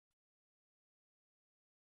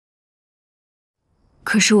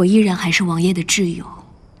可是我依然还是王爷的挚友，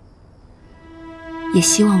也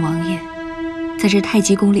希望王爷在这太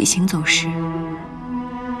极宫里行走时，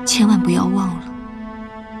千万不要忘了，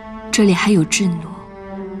这里还有智诺，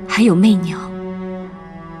还有媚娘。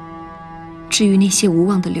至于那些无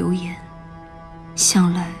望的流言，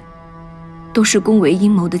向来都是宫闱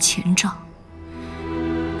阴谋的前兆。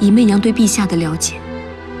以媚娘对陛下的了解，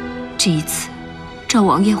这一次召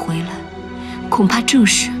王爷回来，恐怕正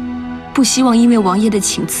是不希望因为王爷的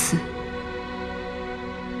请辞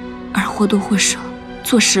而或多或少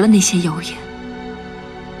坐实了那些谣言。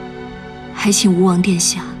还请吴王殿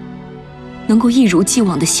下能够一如既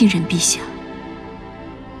往地信任陛下。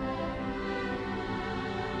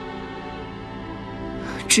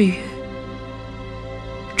至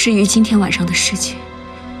于今天晚上的事情，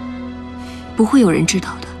不会有人知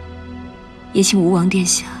道的，也请吴王殿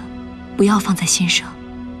下不要放在心上。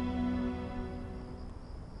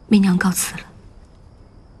媚娘告辞了。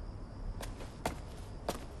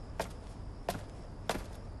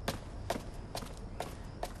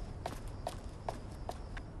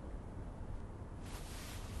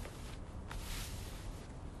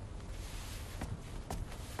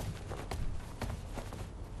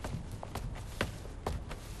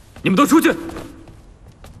你们都出去！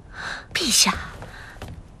陛下，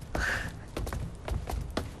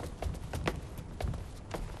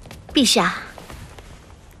陛下，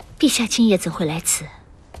陛下今夜怎会来此？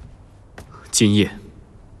今夜，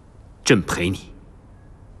朕陪你。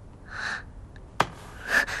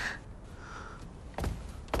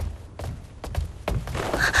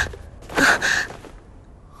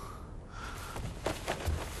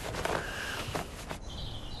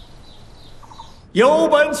有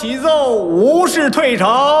本启奏，无事退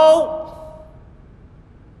朝。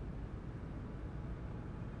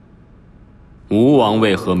吴王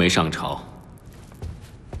为何没上朝？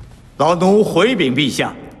老奴回禀陛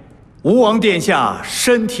下，吴王殿下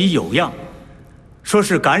身体有恙，说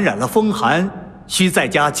是感染了风寒，需在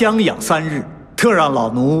家将养3日，特让老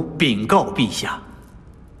奴禀告陛下。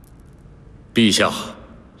陛下，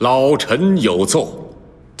老臣有奏。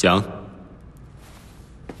讲。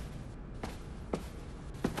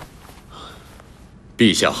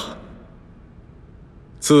陛下，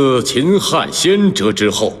自秦汉先哲之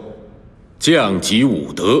后，降级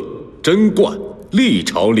武德、贞观，历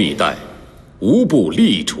朝历代无不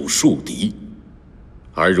力处树敌，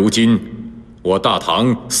而如今我大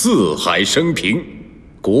唐四海升平，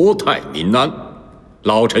国泰民安，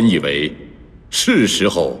老臣以为是时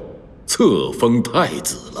候册封太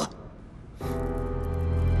子了。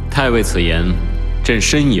太尉此言，朕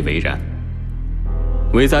深以为然。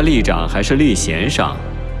唯在立长还是立贤上，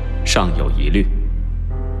尚有疑虑。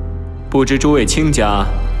不知诸位卿家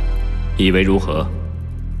以为如何？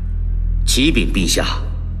启禀陛下，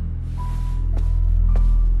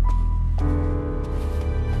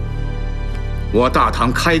我大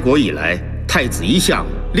唐开国以来，太子一向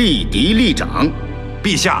立嫡立长。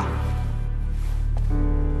陛下，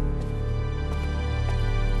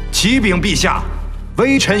启禀陛下，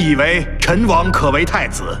微臣以为陈王可为太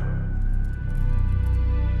子。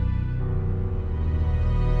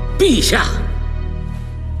陛下，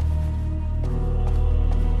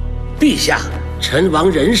陛下，陈王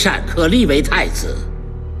仁善，可立为太子。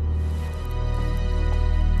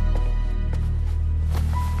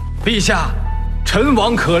陛下，陈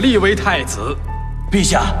王可立为太子。陛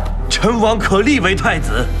下，陈王可立为太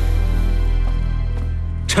子。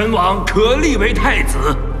陈王可立为太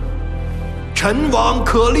子。陈王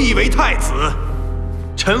可立为太子。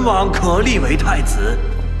陈王可立为太子。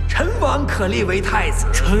陈王可立为太子。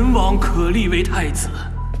陈王可立为太子。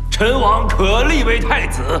陈王可立为太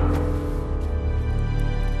子。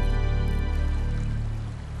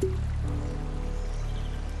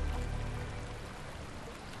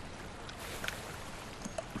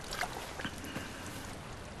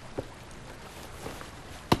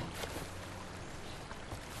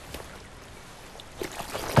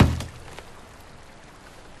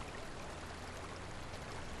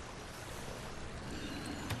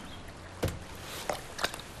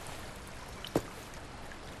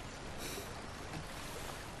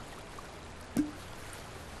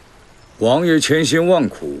王爷千辛万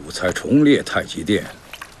苦才重列太极殿，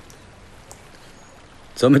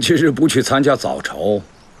怎么今日不去参加早朝，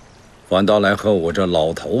反倒来和我这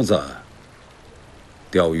老头子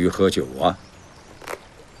钓鱼喝酒啊？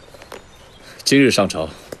今日上朝，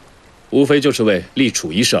无非就是为立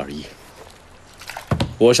储一事而已。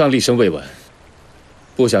我上立身未稳，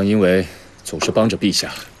不想因为总是帮着陛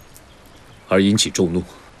下而引起众怒。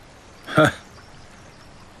哼！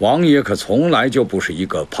王爷可从来就不是一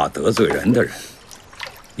个怕得罪人的人。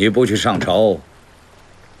你不去上朝，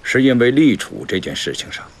是因为立储这件事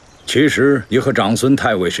情上，其实也和长孙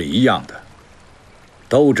太尉是一样的，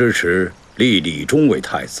都支持立李忠为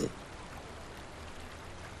太子。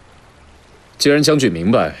既然将军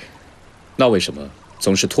明白，那为什么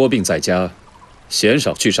总是托病在家，鲜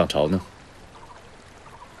少去上朝呢？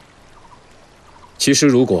其实，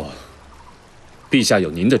如果陛下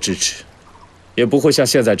有您的支持，也不会像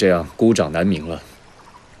现在这样孤掌难鸣了。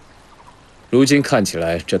如今看起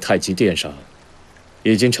来，这太极殿上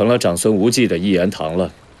已经成了长孙无忌的一言堂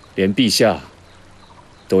了，连陛下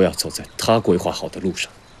都要走在他规划好的路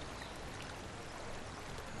上。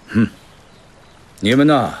你们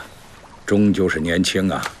呐，终究是年轻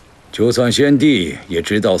啊。就算先帝也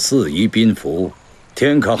知道四夷宾服，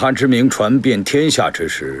天可汗之名传遍天下之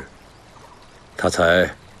时，他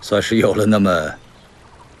才算是有了那么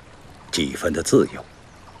几分的自由。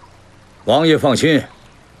王爷放心，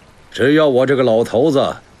只要我这个老头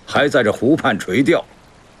子还在这湖畔垂钓，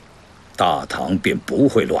大唐便不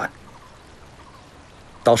会乱。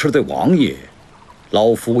倒是对王爷，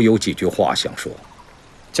老夫有几句话想说。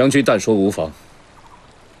将军但说无妨。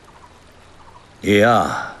你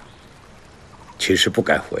呀，其实不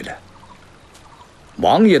该回来。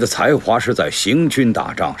王爷的才华是在行军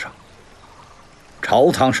打仗上，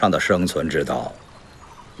朝堂上的生存之道，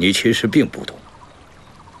你其实并不懂，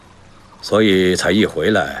所以才一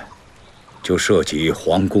回来就涉及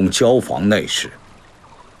皇宫交房内事。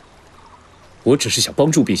我只是想帮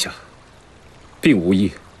助陛下，并无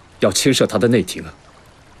意要牵涉他的内廷啊。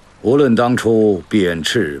无论当初贬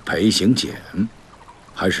斥裴行俭，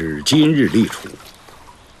还是今日立储，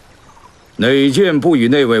哪件不与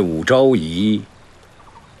那位武昭仪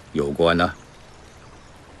有关呢？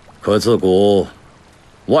可自古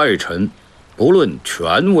外臣不论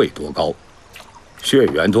权位多高，血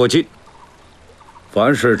缘多近，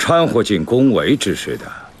凡是掺和进宫闱之事的，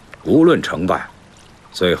无论成败，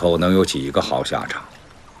最后能有几个好下场？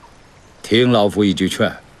听老夫一句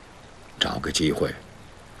劝，找个机会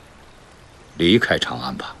离开长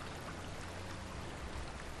安吧。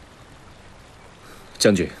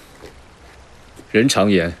将军，人常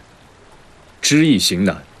言，知易行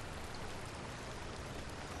难。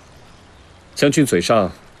将军嘴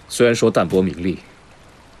上虽然说淡泊名利，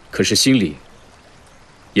可是心里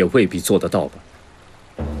也未必做得到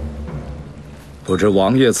吧？不知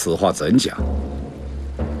王爷此话怎讲？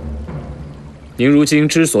您如今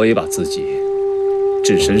之所以把自己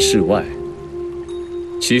置身事外，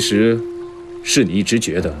其实是你一直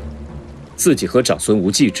觉得自己和长孙无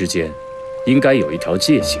忌之间应该有一条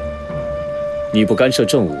界限。你不干涉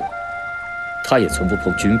政务，他也从不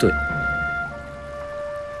碰军队。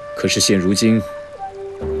可是现如今，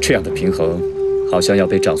这样的平衡好像要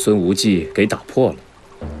被长孙无忌给打破了。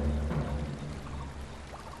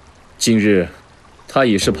近日，他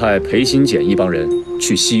已是派裴行俭一帮人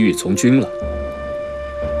去西域从军了。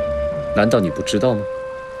难道你不知道吗？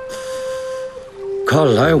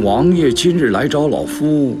看来王爷今日来找老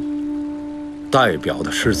夫，代表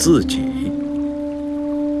的是自己，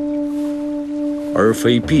而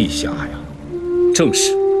非陛下呀。正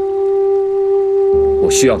是。我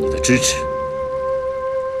需要你的支持，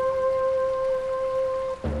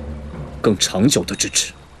更长久的支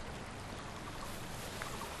持。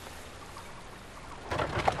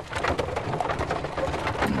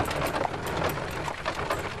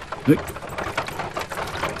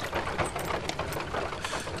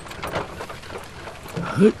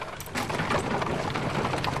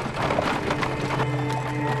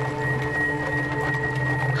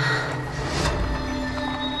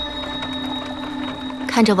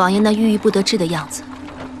看着王爷那郁郁不得志的样子，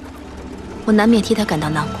我难免替他感到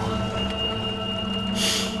难过。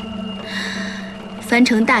凡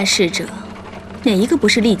成大事者，哪一个不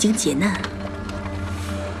是历经劫难？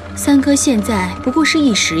三哥现在不过是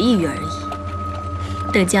一时抑郁而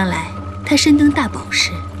已，等将来他身登大宝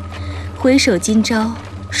石，回首今朝，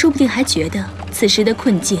说不定还觉得此时的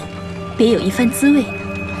困境别有一番滋味呢。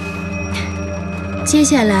接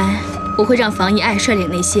下来，我会让房遗爱率领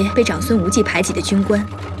那些被长孙无忌排挤的军官，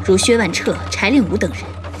如薛万彻、柴令武等人，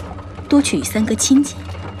多去与三哥亲近。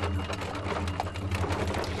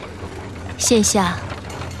现下，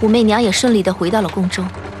武媚娘也顺利地回到了宫中，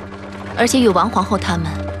而且与王皇后他们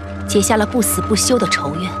结下了不死不休的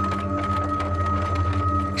仇怨。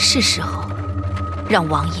是时候让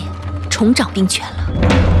王爷重掌兵权了。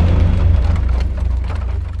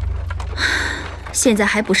现在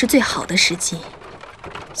还不是最好的时机。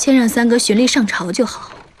先让三哥循例上朝就好。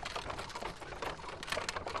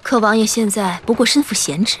可王爷现在不过身负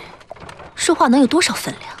闲职，说话能有多少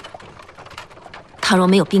分量？倘若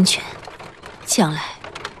没有兵权，将来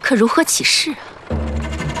可如何起事啊？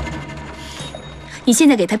你现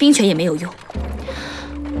在给他兵权也没有用。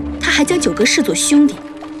他还将九哥视作兄弟，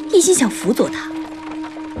一心想辅佐他。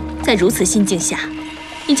在如此心境下，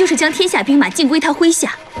你就是将天下兵马尽归他麾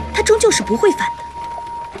下，他终究是不会反的。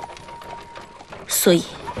所以，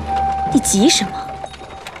你急什么？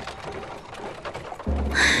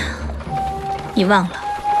你忘了，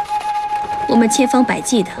我们千方百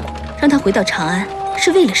计的让他回到长安，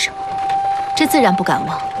是为了什么？这自然不敢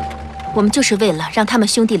忘。我们就是为了让他们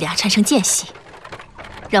兄弟俩产生间隙，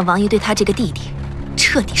让王爷对他这个弟弟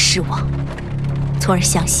彻底失望，从而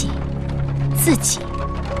相信自己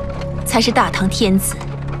才是大唐天子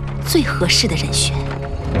最合适的人选。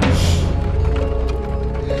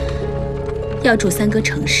要助三哥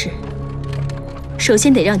成事，首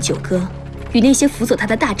先得让九哥与那些辅佐他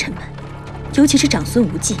的大臣们，尤其是长孙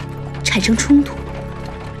无忌，产生冲突。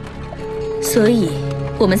所以，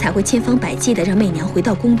我们才会千方百计地让媚娘回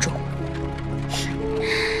到宫中。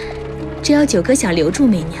只要九哥想留住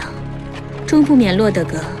媚娘，终不免落得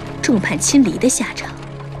个众叛亲离的下场。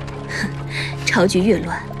朝局越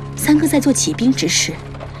乱，三哥在做起兵之时，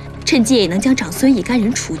趁机也能将长孙一干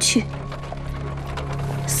人除去。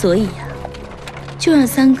所以啊，就让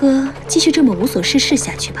三哥继续这么无所事事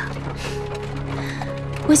下去吧。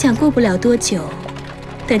我想过不了多久，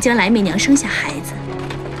等将来媚娘生下孩子，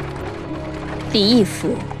李义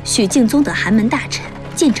府、许敬宗等寒门大臣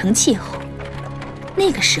渐成气候，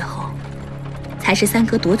那个时候才是三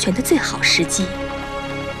哥夺权的最好时机。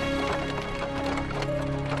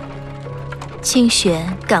清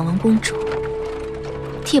玄敢问公主，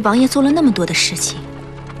替王爷做了那么多的事情，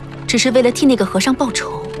只是为了替那个和尚报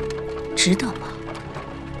仇，值得吗？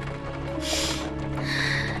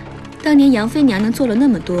当年杨妃娘娘做了那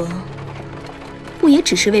么多，不也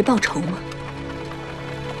只是为报仇吗？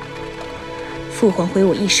父皇毁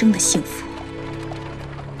我一生的幸福，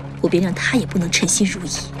我便让他也不能称心如意。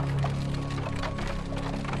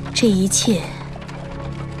这一切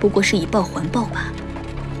不过是以报还报罢了。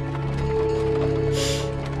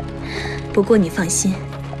不过你放心，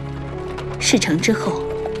事成之后，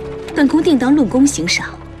本宫定当论功行赏。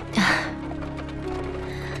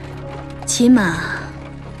起码，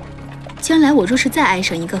将来我若是再爱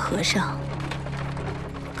上一个和尚，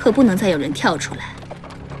可不能再有人跳出来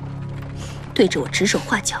对着我指手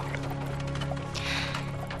画脚了。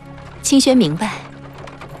清轩明白。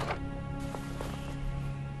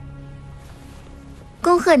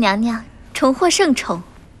恭贺娘娘重获圣宠。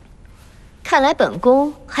看来本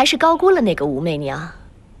宫还是高估了那个武媚娘，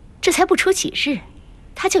这才不出几日，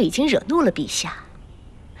她就已经惹怒了陛下。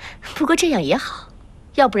不过这样也好，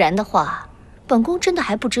要不然的话，本宫真的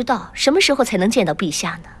还不知道什么时候才能见到陛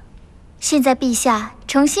下呢。现在陛下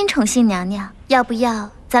重新宠幸娘娘，要不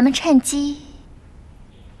要咱们趁机？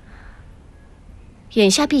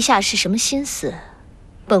眼下陛下是什么心思，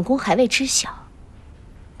本宫还未知晓。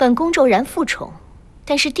本宫骤然复宠，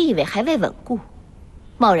但是地位还未稳固，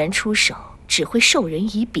贸然出手只会授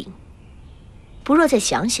人以柄。不若再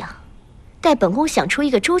想想，待本宫想出一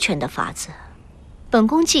个周全的法子，本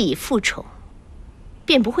宫既已复宠，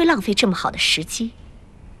便不会浪费这么好的时机。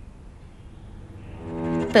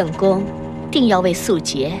本宫定要为素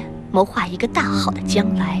洁谋划一个大好的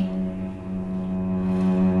将来。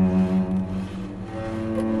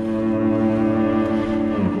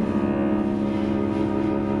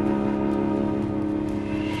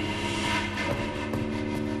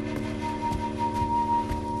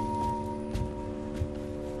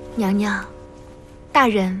娘娘，大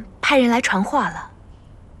人派人来传话了。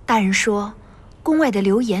大人说，宫外的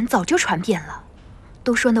流言早就传遍了，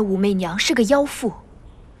都说那武媚娘是个妖妇，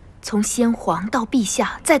从先皇到陛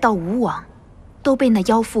下再到吴王，都被那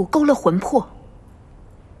妖妇勾了魂魄。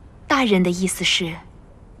大人的意思是，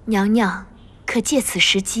娘娘可借此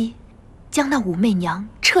时机，将那武媚娘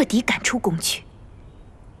彻底赶出宫去。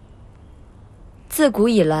自古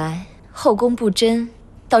以来，后宫不贞，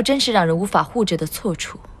倒真是让人无法护着的错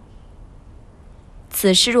处。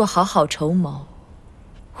此事若好好筹谋，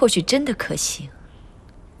或许真的可行。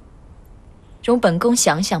容本宫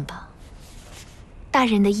想想吧。大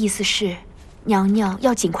人的意思是，娘娘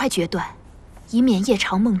要尽快决断，以免夜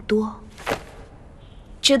长梦多。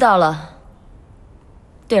知道了。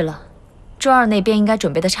对了，周二那边应该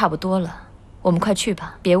准备的差不多了，我们快去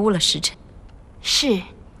吧，别误了时辰。是，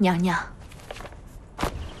娘娘。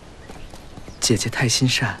姐姐太心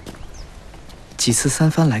善，几次三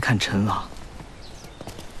番来看陈王。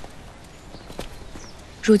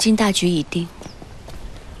如今大局已定，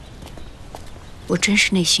我真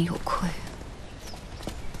是内心有愧。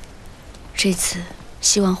这次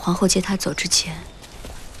希望皇后接他走之前，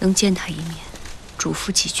能见他一面，嘱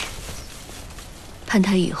咐几句，盼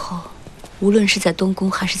他以后无论是在东宫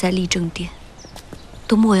还是在立政殿，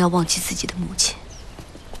都莫要忘记自己的母亲。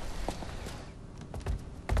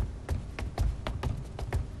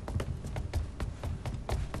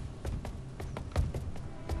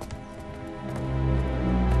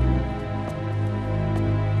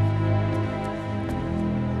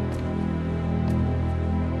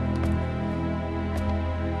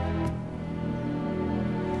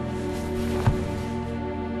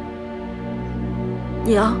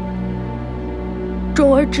娘，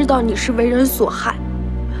钟儿知道你是为人所害，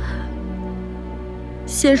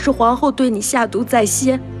先是皇后对你下毒在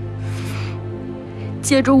先，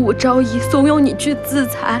接着武昭仪怂恿你去自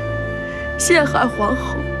裁，陷害皇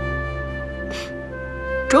后。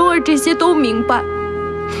钟儿这些都明白，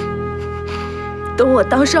等我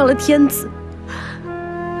当上了天子，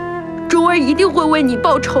钟儿一定会为你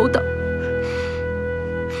报仇的，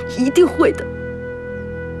一定会的。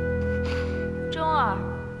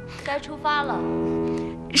该出发了。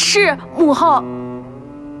是，母后。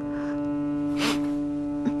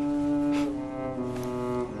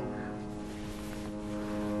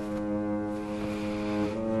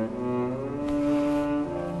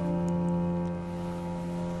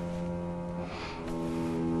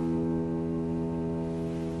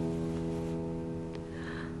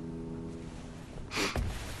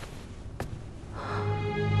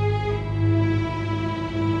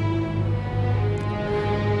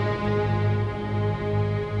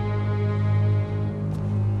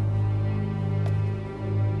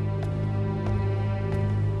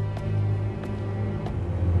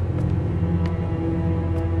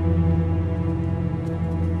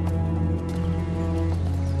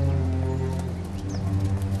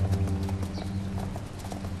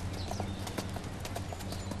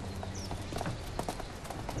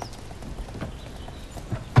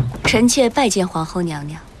臣妾拜见皇后娘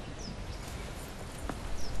娘。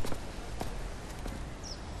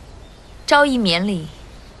昭仪免礼，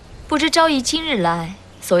不知昭仪今日来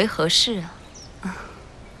所为何事啊？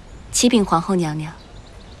启禀皇后娘娘，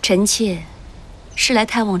臣妾是来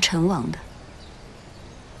探望陈王的。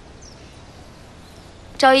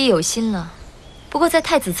昭仪有心了，不过在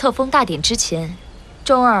太子册封大典之前，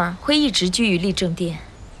钟儿会一直居于立正殿，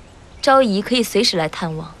昭仪可以随时来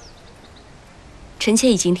探望。臣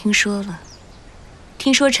妾已经听说了，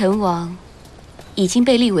听说陈王已经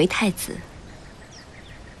被立为太子，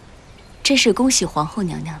真是恭喜皇后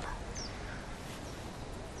娘娘了。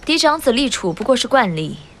嫡长子立储不过是惯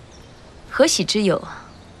例，何喜之有啊？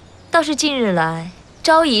倒是近日来，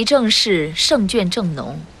昭仪政事胜眷正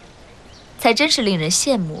浓，才真是令人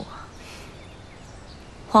羡慕啊。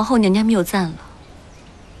皇后娘娘谬赞了。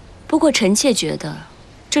不过臣妾觉得，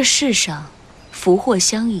这世上福祸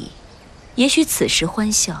相倚。也许此时欢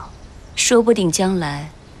笑，说不定将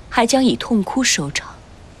来还将以痛哭收场。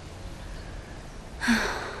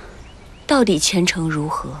到底前程如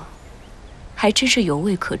何，还真是犹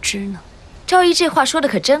未可知呢。昭仪这话说的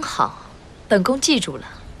可真好，本宫记住了。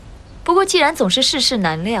不过既然总是世事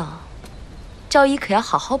难料，昭仪可要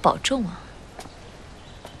好好保重啊。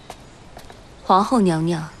皇后娘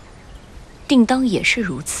娘，定当也是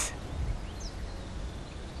如此。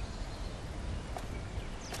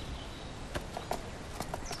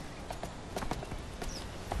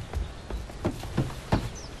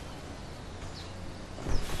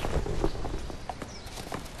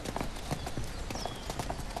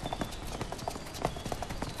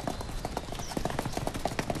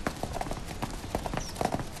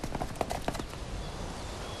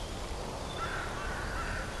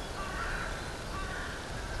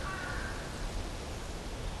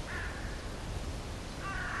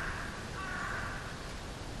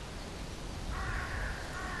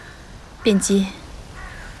便姬，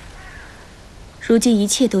如今一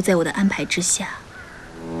切都在我的安排之下，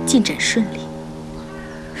进展顺利。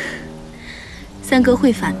三哥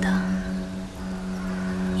会反的，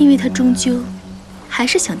因为他终究还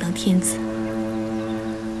是想当天子。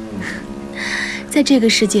在这个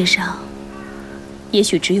世界上，也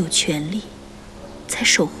许只有权力，才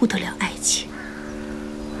守护得了爱情。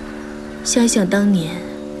想想当年，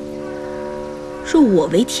若我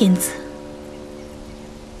为天子，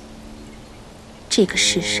这个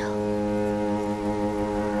世上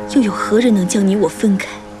又有何人能将你我分开？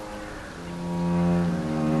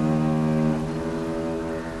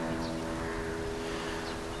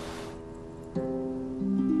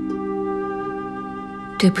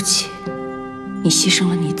对不起，你牺牲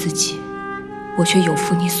了你自己，我却有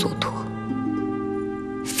负你所托。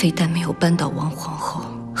非但没有扳倒王皇后，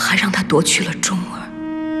还让她夺去了钟儿。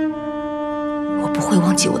我不会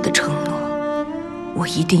忘记我的承诺。我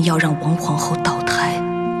一定要让王皇后倒台，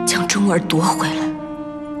将钟儿夺回来。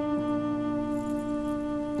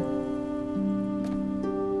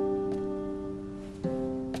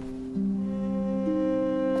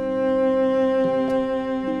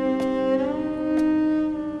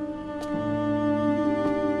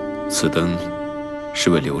此灯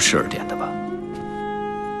是为刘氏而点的吧？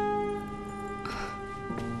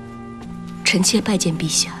臣妾拜见陛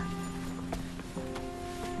下。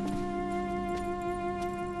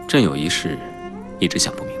朕有一事一直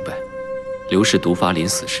想不明白：刘氏毒发临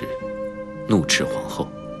死时，怒斥皇后，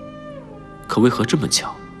可为何这么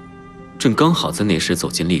巧，朕刚好在那时走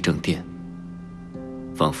进立政殿，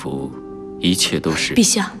仿佛一切都是……陛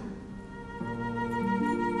下，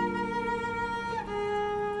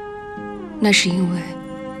那是因为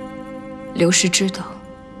刘氏知道，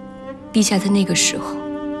陛下在那个时候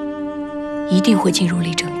一定会进入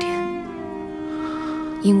立政殿，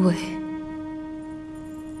因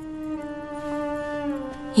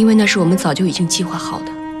为那是我们早就已经计划好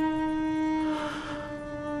的。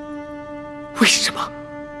为什么？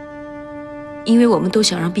因为我们都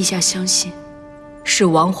想让陛下相信，是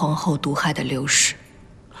王皇后毒害的刘氏。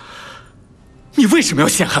你为什么要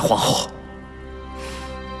陷害皇后？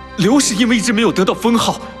刘氏因为一直没有得到封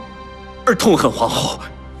号而痛恨皇后，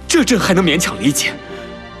这朕还能勉强理解。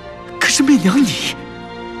可是媚娘你，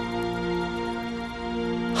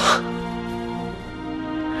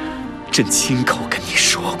朕亲口跟你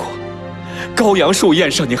说过，羔羊寿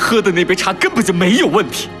宴上你喝的那杯茶根本就没有问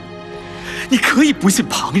题。你可以不信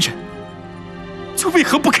旁人，却为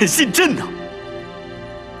何不肯信朕呢？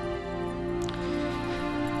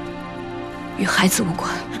与孩子无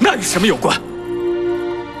关。那与什么有关？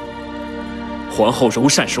皇后柔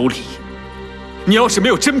善守礼，你要是没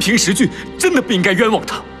有真凭实据，真的不应该冤枉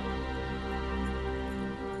她。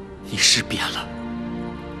你识别了，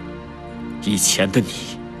以前的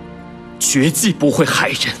你绝技不会害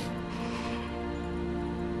人。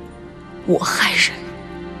我害人？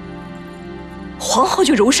皇后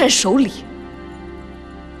就柔善守礼？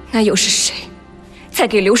那又是谁在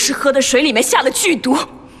给刘氏喝的水里面下了剧毒，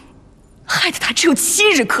害得她只有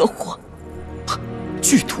7日可活？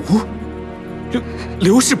剧毒？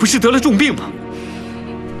刘氏不是得了重病吗？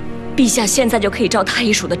陛下现在就可以召太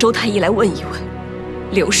医署的周太医来问一问，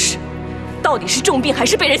刘氏到底是重病还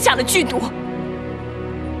是被人下了剧毒？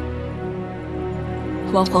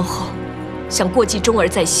王皇后想过继中儿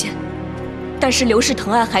在先，但是刘氏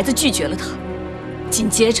疼爱孩子拒绝了她，紧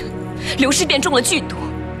接着刘氏便中了剧毒。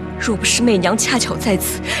若不是媚娘恰巧在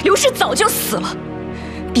此，刘氏早就死了。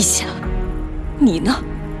陛下，你呢？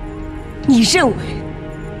你认为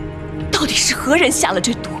到底是何人下了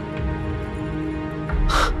这毒？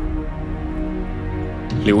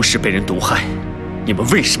刘氏被人毒害，你们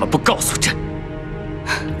为什么不告诉朕？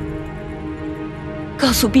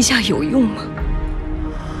告诉陛下有用吗？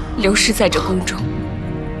刘氏在这宫中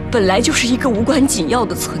本来就是一个无关紧要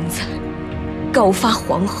的存在，告发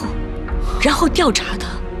皇后，然后调查她，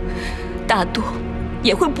大多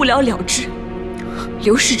也会不了了之。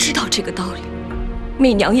刘氏知道这个道理，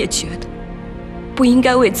媚娘也觉得不应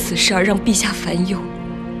该为此事而让陛下烦忧，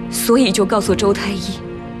所以就告诉周太医，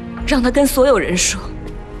让他跟所有人说，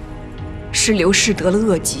是刘氏得了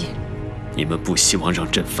恶疾。你们不希望让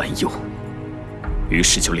朕烦忧，于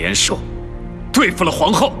是就联手对付了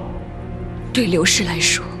皇后。对刘氏来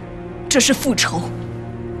说，这是复仇，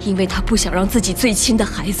因为她不想让自己最亲的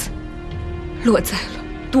孩子落在了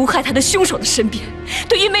毒害她的凶手的身边。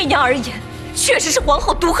对于媚娘而言，确实是皇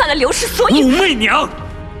后毒害了刘氏，所以……武媚娘，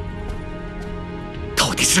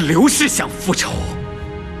到底是刘氏想复仇，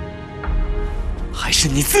还是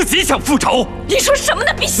你自己想复仇？你说什么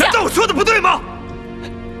呢，陛下？难道我说的不对吗？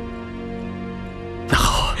那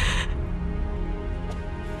好，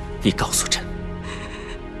你告诉朕，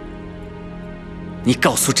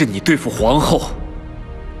你对付皇后，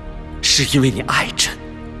是因为你爱朕，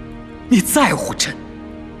你在乎朕。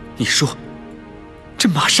你说，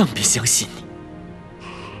朕马上便相信你。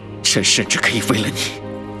朕甚至可以为了你，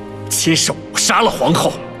亲手杀了皇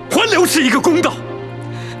后，还刘氏一个公道。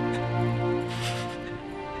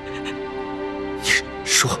你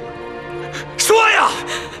说呀！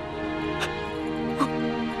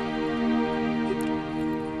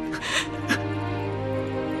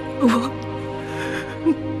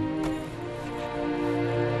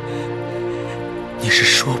你是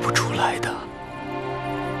说不出来的，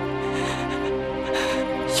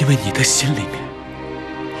因为你的心里面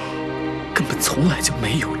根本从来就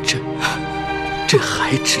没有朕。朕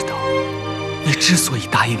还知道，你之所以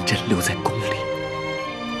答应朕留在宫里，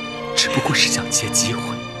只不过是想借机会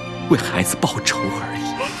为孩子报仇而已。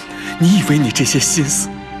你以为你这些心思，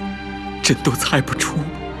朕都猜不出吗？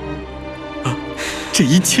啊，这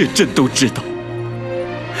一切朕都知道。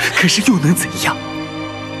可是又能怎样？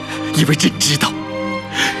因为朕知道，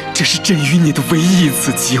这是朕与你的唯一一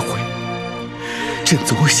次机会。朕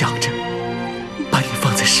总想着把你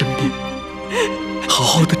放在身边，好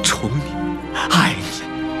好的宠你、爱你，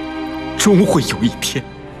终会有一天，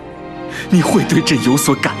你会对朕有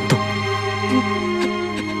所感动。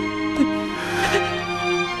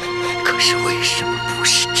可是为什么不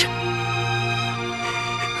是朕？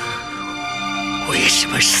为什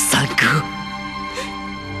么是三哥？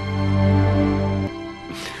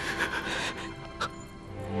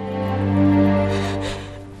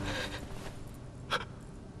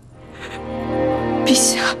陛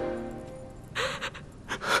下，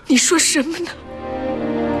你说什么呢？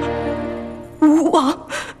吴王？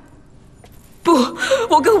不，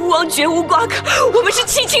我跟吴王绝无瓜葛，我们是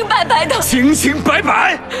清清白白的。清清白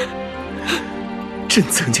白？朕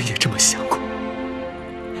曾经也这么想过。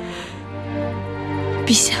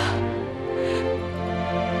陛下，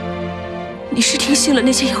你是听信了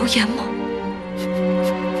那些谣言吗？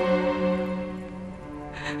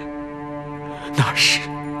那时，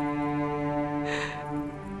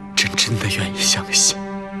朕真的愿意相信，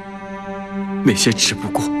那些只不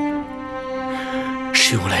过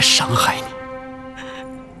是用来伤害你、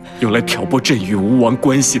用来挑拨朕与吴王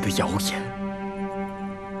关系的谣言。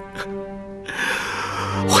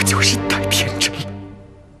我就是太天真了。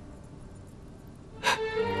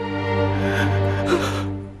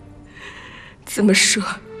这么说，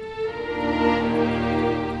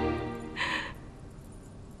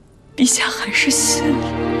陛下还是信了。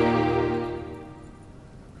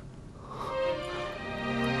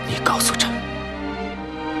你告诉朕，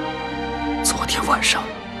昨天晚上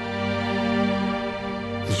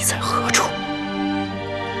你在何处，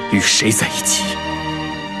与谁在一起？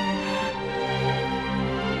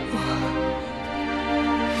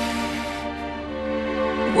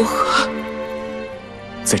我和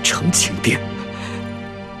在承庆殿，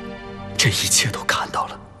这一切都看到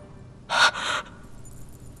了。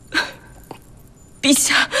陛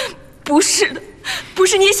下，不是的，不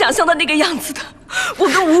是你想象的那个样子的。我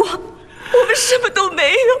跟吴王，我们什么都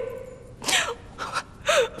没有。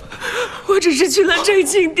我只是去了正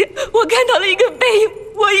庆殿，我看到了一个背影，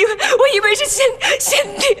我以为是先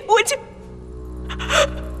帝，我就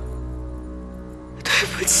对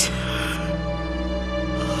不起。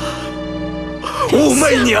武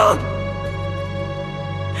媚娘，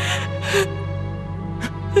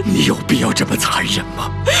你有必要这么残忍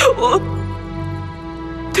吗？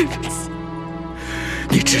对不起。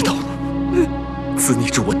你知道，自你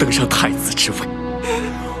助我登上太子之位，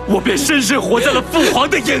我便深深活在了父皇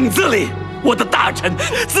的影子里。我的大臣、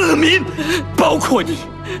子民，包括你，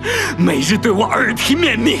每日对我耳提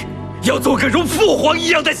面命，要做个如父皇一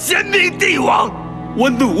样的贤明帝王。我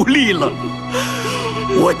努力了，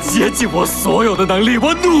我竭尽我所有的能力，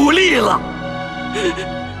我努力了，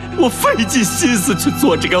我费尽心思去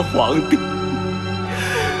做这个皇帝。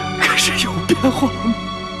可是有变化吗？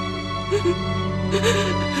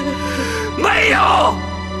没有。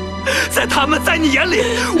在他们在你眼里，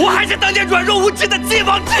我还是当年软弱无知的晋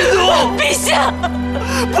王之奴。陛下，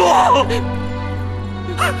不，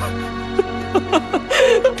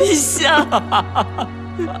陛下，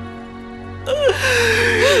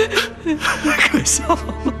可笑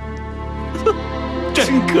吗？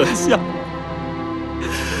真可笑。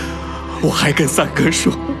我还跟三哥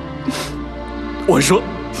说，我说，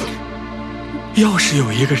要是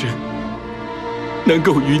有一个人能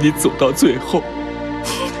够与你走到最后，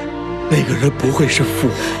那个人不会是父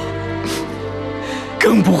皇，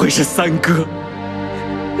更不会是三哥，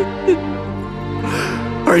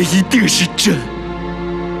而一定是朕。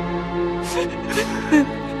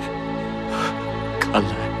看来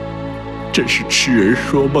真是痴人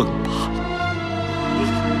说梦罢了。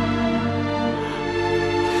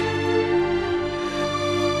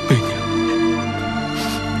媚娘，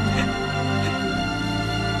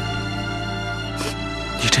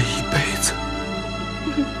你这一辈子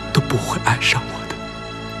都不会爱上我的，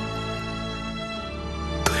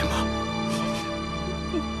对吗？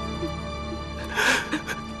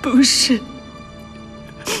不是，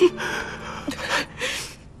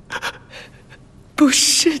不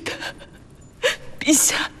是的，陛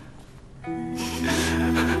下。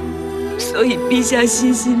所以陛下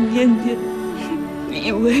心心念念，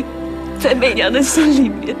以为在媚娘的心里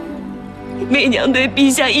面，媚娘对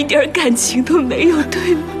陛下一点感情都没有，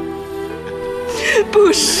对吗？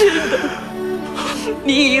不是的，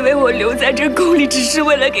你以为我留在这宫里只是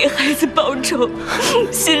为了给孩子报仇，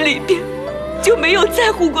心里边就没有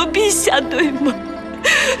在乎过陛下，对吗？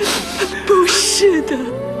不是的，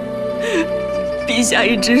陛下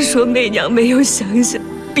一直说媚娘没有想想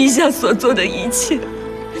陛下所做的一切，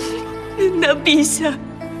那陛下，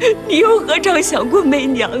你又何尝想过媚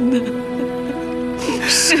娘呢？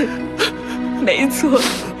是，没错。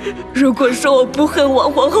如果说我不恨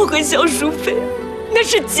王皇后和萧淑妃，那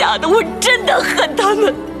是假的，我真的恨他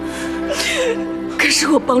们。可是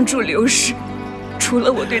我帮助刘氏，除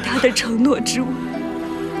了我对他的承诺之外，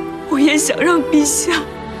我也想让陛下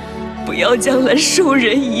不要将来授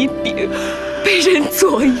人以柄，被人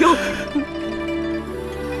左右。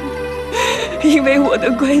因为我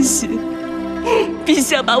的关系，陛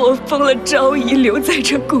下把我封了昭仪，留在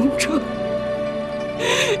这宫中。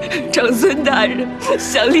长孙大人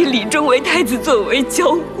想立李忠为太子作为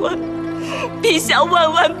交换，陛下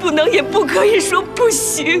万万不能也不可以说不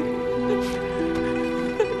行。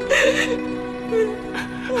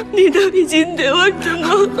你都已经对我这么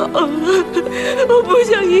好了，我不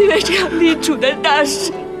想因为这样离主的大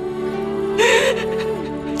事，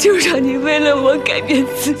就让你为了我改变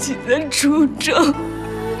自己的初衷。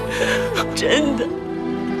真的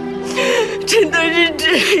是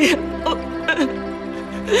这样。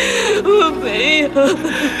我没有，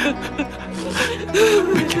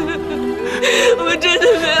我真的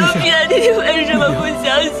没有骗你，你为什么不相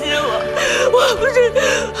信我？我不是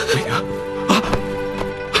媚娘啊！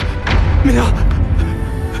媚娘，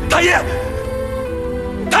太爷，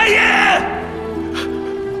太爷！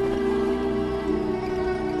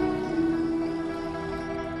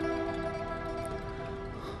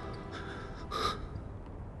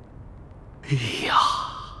哎呀，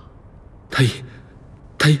太爷。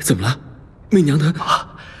太爷怎么了？媚娘的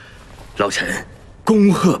老臣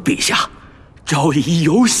恭贺陛下，昭仪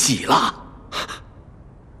有喜了。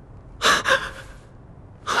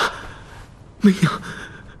媚娘，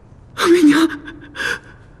媚娘。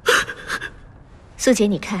素姐，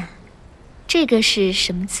你看，这个是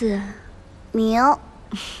什么字啊？明。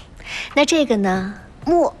那这个呢？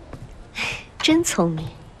木。真聪明。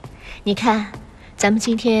你看，咱们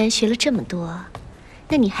今天学了这么多，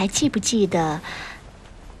那你还记不记得？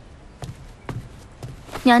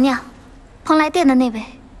娘娘，蓬莱殿的那位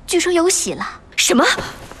据说有喜了。什么？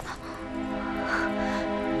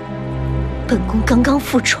本宫刚刚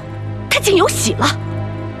复宠，他竟有喜了。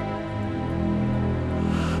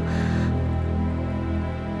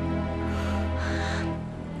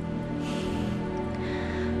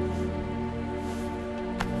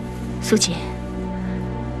苏姐，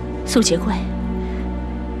苏姐乖，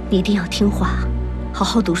你一定要听话，好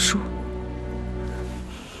好读书。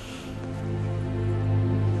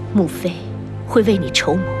母妃会为你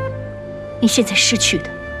筹谋，你现在失去的，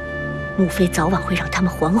母妃早晚会让他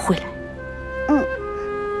们还回来。嗯，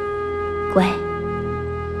乖，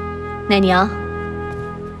奶娘。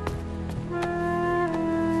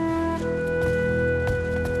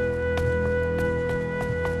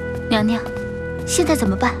娘娘，现在怎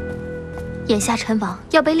么办？眼下陈王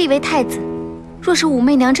要被立为太子，若是武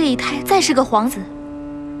媚娘这一胎再是个皇子，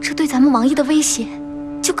这对咱们王爷的威胁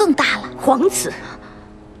就更大了。皇子？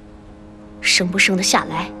生不生得下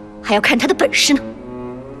来，还要看他的本事呢。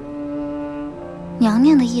娘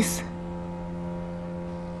娘的意思，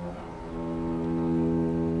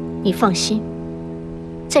你放心，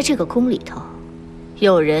在这个宫里头，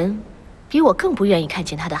有人比我更不愿意看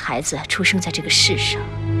见他的孩子出生在这个世上。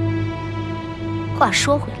话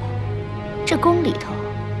说回来，这宫里头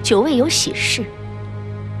久未有喜事，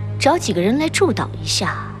找几个人来助导一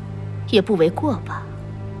下，也不为过吧？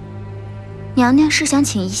娘娘是想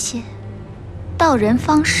请一些道人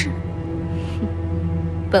方士？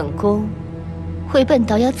本宫会笨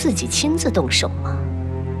到要自己亲自动手吗？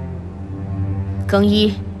更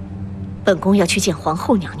衣，本宫要去见皇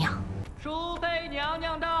后娘娘。淑妃娘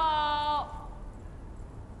娘到。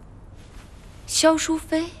萧淑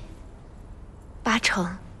妃，八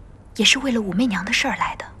成也是为了武媚娘的事儿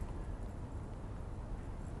来的。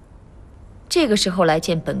这个时候来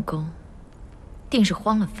见本宫，定是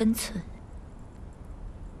慌了分寸。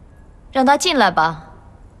让他进来吧，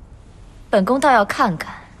本宫倒要看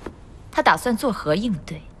看，他打算作何应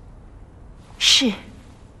对。是。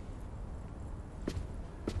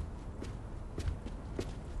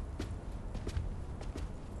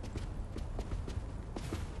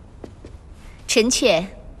臣妾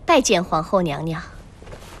拜见皇后娘娘。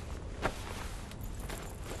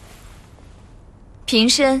平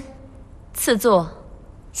身，赐座。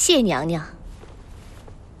谢娘娘。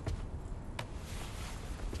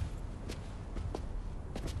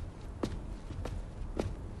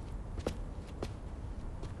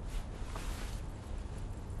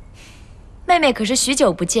妹妹可是许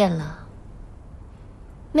久不见了。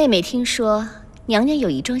妹妹听说娘娘有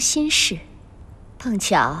一桩心事，碰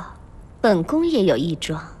巧本宫也有一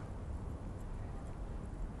桩。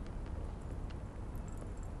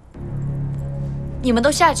你们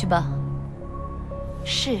都下去吧。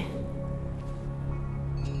是。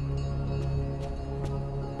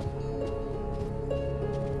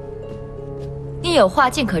你有话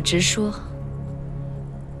尽可直说。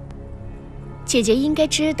姐姐应该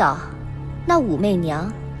知道，那武媚娘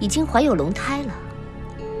已经怀有龙胎了。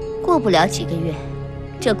过不了几个月，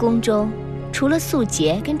这宫中除了素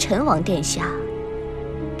洁跟陈王殿下，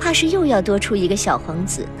怕是又要多出一个小皇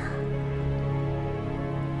子呢。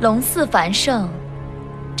龙嗣繁盛，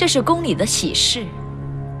这是宫里的喜事。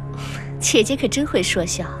姐姐可真会说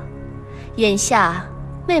笑。眼下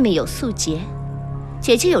妹妹有素洁，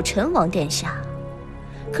姐姐有陈王殿下，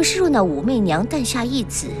可是若那武媚娘诞下一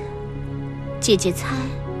子，姐姐猜，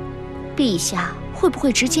陛下会不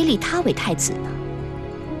会直接立她为太子呢？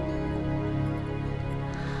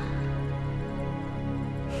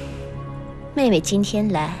妹妹今天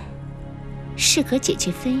来，是和姐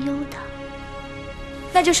姐分忧的。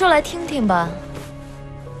那就说来听听吧。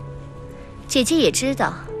姐姐也知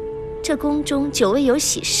道，这宫中久未有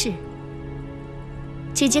喜事，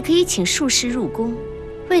姐姐可以请术士入宫，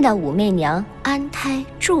为那武媚娘安胎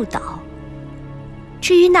祝祷。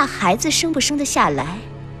至于那孩子生不生得下来，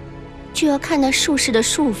就要看那术士的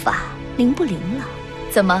术法灵不灵了。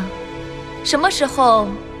怎么，什么时候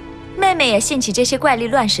妹妹也兴起这些怪力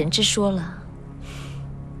乱神之说了？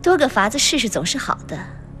多个法子试试总是好的。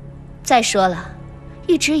再说了，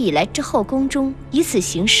一直以来这后宫中以此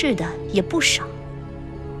行事的也不少，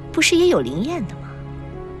不是也有灵验的吗？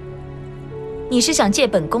你是想借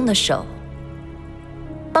本宫的手，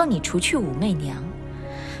帮你除去武媚娘？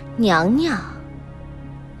娘娘，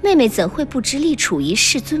妹妹怎会不知立储一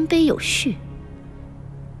事尊卑有序？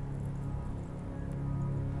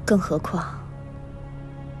更何况，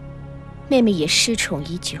妹妹也失宠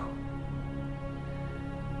已久。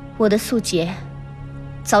我的素洁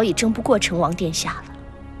早已争不过成王殿下了。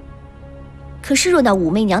可是若那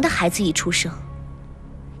武媚娘的孩子一出生，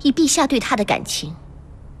以陛下对她的感情，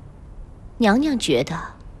娘娘觉得，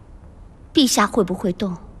陛下会不会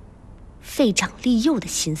动废长立幼的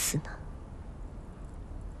心思呢？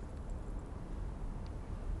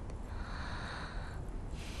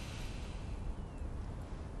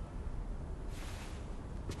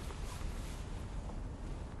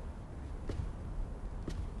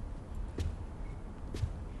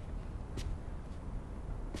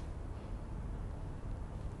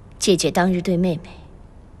姐姐当日对妹妹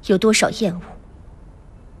有多少厌恶，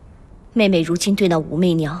妹妹如今对那武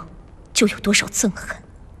媚娘就有多少憎恨。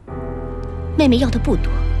妹妹要的不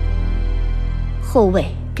多，后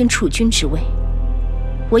位跟储君之位，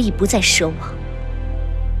我已不再奢望，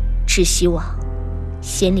只希望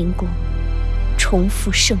咸宁宫重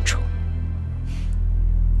复圣宠。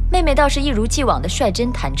妹妹倒是一如既往的率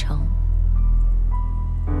真坦诚，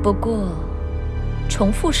不过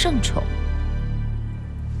重复圣宠，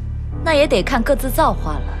那也得看各自造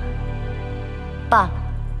化了。罢了，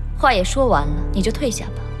话也说完了，你就退下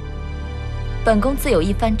吧。本宫自有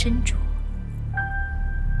一番斟酌。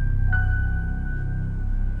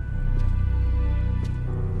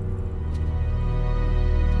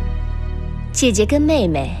姐姐跟妹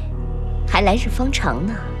妹还来日方长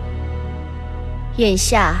呢，眼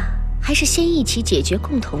下还是先一起解决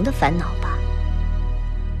共同的烦恼吧。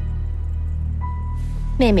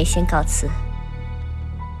妹妹先告辞。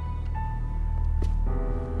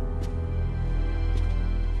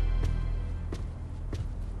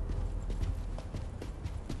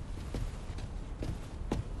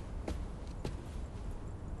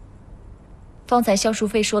方才萧淑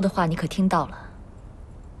妃说的话，你可听到了？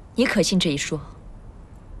你可信这一说？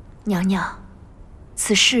娘娘，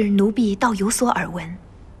此事奴婢倒有所耳闻。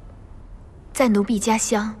在奴婢家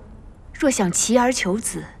乡，若想祈儿求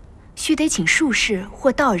子，须得请术士或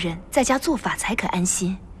道人在家做法才可安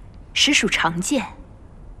心，实属常见。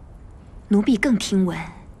奴婢更听闻，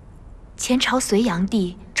前朝隋炀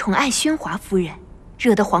帝宠爱宣华夫人，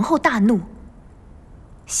惹得皇后大怒，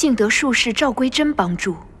幸得术士赵归真帮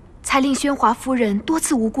助，才令宣华夫人多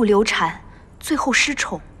次无故流产，最后失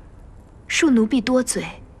宠。恕奴婢多嘴，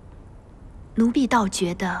奴婢倒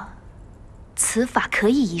觉得此法可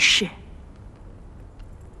以一试。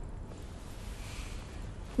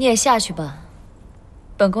你也下去吧，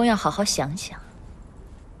本宫要好好想想。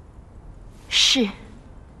是。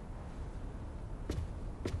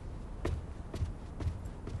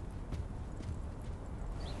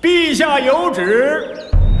陛下有旨，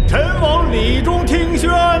臣王李忠听宣，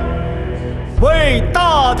为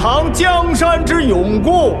大唐江山之永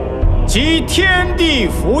固及天地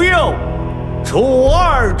福佑，处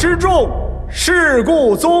二之众，事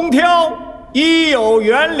故宗挑，亦有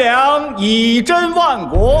元良，以真万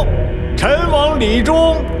国。臣王李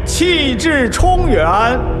忠气质冲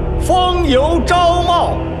远，风游昭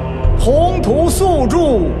茂，宏图素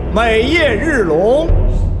著，美业日隆，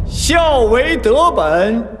孝为德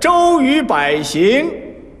本，周于百行。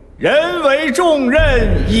人为重任，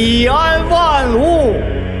以安万物，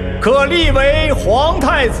可立为皇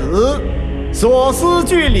太子，所思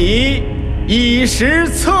据理，以实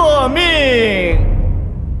册命。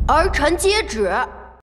儿臣接旨。